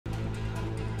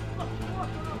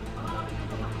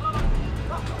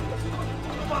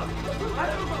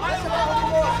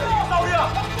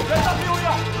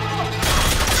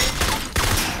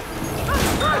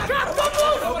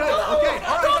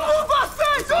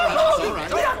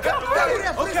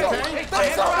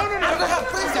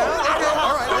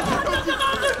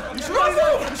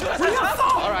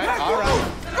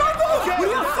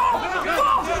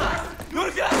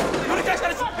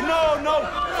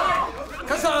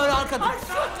arkada.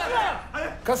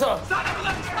 Kasa.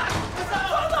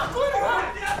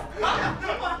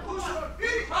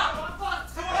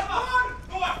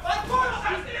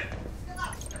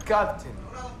 Captain,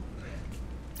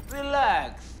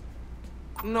 relax.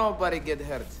 Nobody get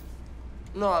hurt.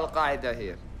 No Al-Qaeda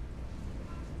here.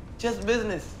 Just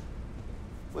business.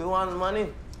 We want money.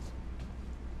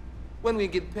 When we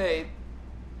get paid,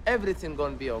 everything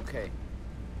gonna be okay.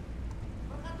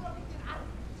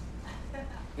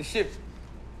 The ship,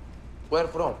 where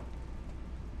from?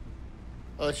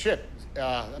 The ship,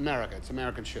 America. It's an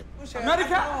American ship.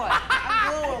 America?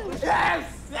 Yes!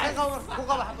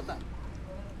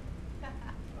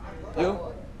 You?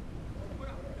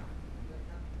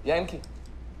 Yankee?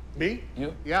 Me?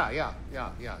 You? Yeah.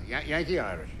 Yankee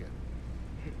Irish, yeah.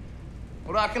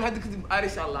 ولكن هذيك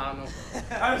Irish الله عنه.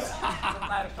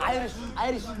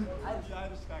 Irish.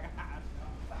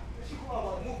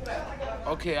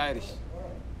 Okay, Irish.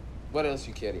 What else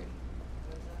you carrying?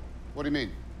 What do you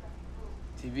mean?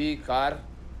 TV, car?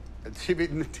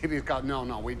 TV car?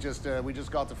 No. We just got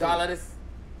the food. Dollars?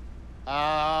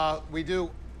 We do.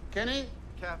 Kenny?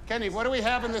 Kenny, what do we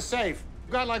have in the safe?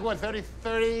 We got like what,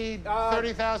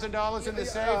 $30,000 in the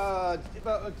safe?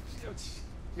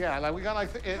 Yeah, like we got like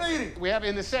we have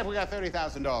in the safe. We got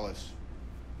 $30,000.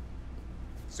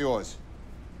 It's yours.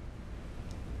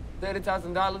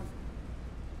 $30,000?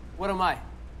 What am I?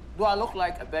 Do I look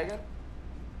like a beggar?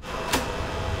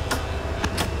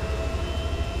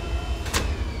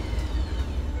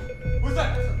 Who's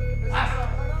that?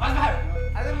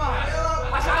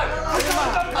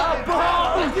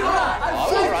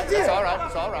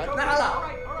 It's all right.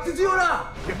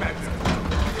 Get back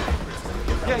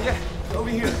there. Yeah. Over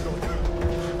here.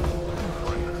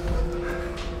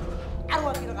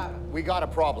 We got a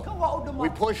problem. We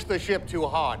pushed the ship too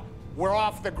hard. We're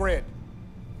off the grid.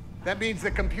 That means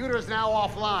the computer's now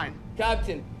offline.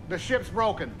 Captain. The ship's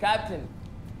broken. Captain,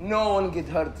 no one get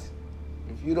hurt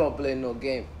if you don't play no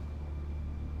game.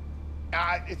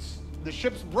 The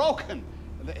ship's broken.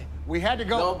 We had to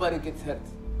go. Nobody gets hurt.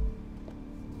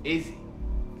 Easy.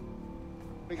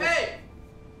 Hey!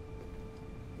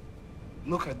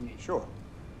 Look at me. Sure.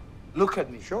 Look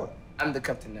at me. Sure. I'm the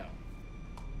captain now.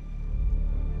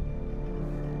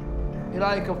 إيه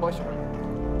رأيك يا باشا؟